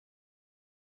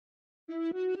Hi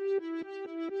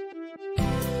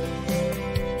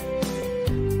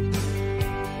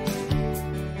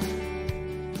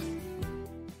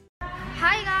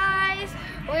guys!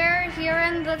 We're here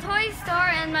in the toy store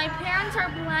and my parents are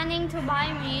planning to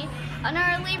buy me an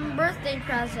early birthday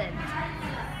present,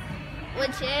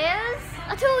 which is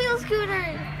a two-wheel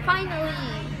scooter,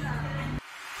 finally!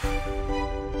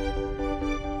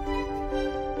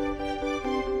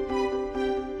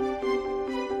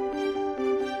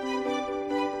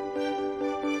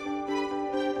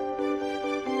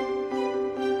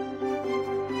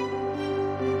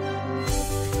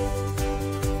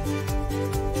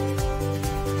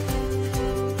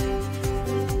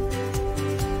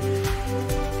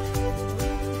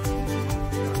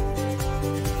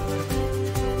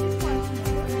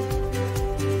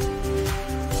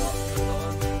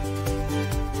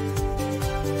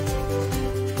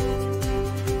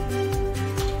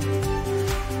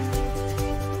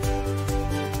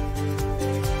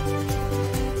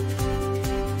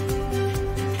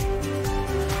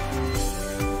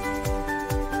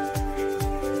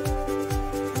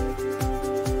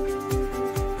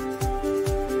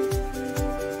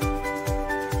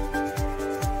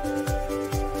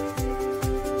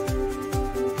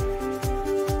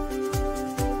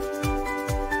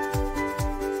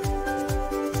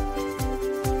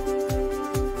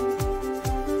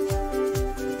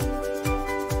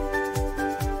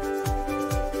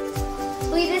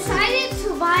 We decided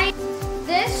to buy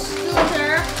this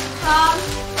scooter from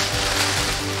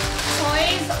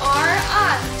Toys R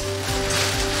Us.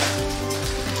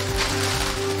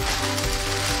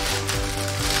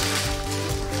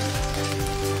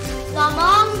 The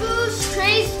Mongoose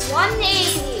Trace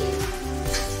 180.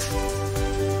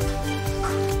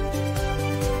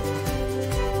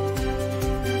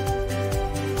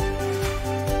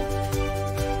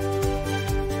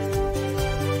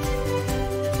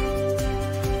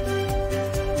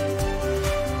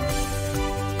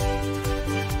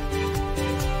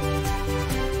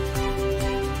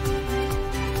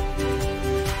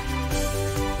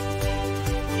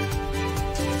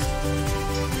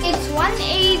 It's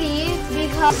 180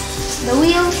 because the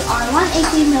wheels are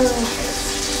 180 millimeters.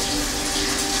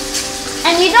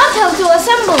 And you don't have to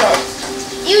assemble it.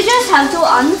 You just have to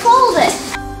unfold it.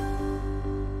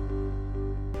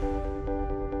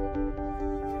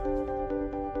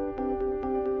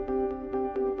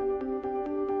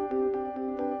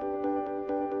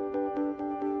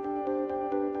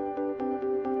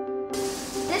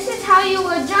 This is how you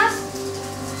adjust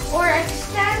or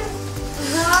extend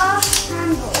the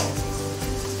handle.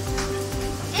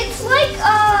 It's like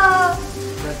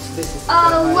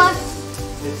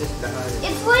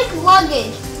it's like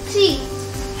luggage. See,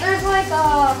 there's like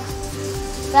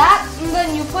that, and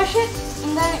then you push it,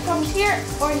 and then it comes here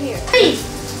or here. 3, 2.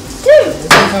 This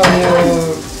is how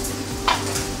you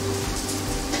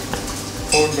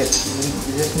fold it.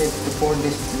 You just need to fold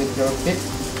this with your feet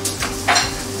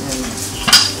and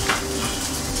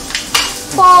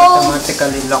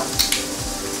automatically lock.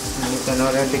 And you can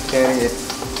already carry it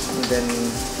and then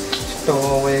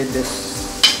stow away this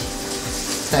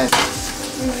stand.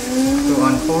 To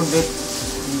unfold it,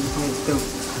 you need to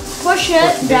Push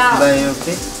it down. by your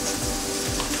feet.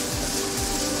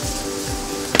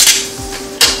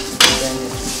 And then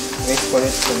wait for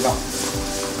it to lock.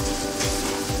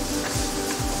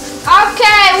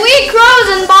 Okay, we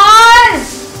cruising, boss.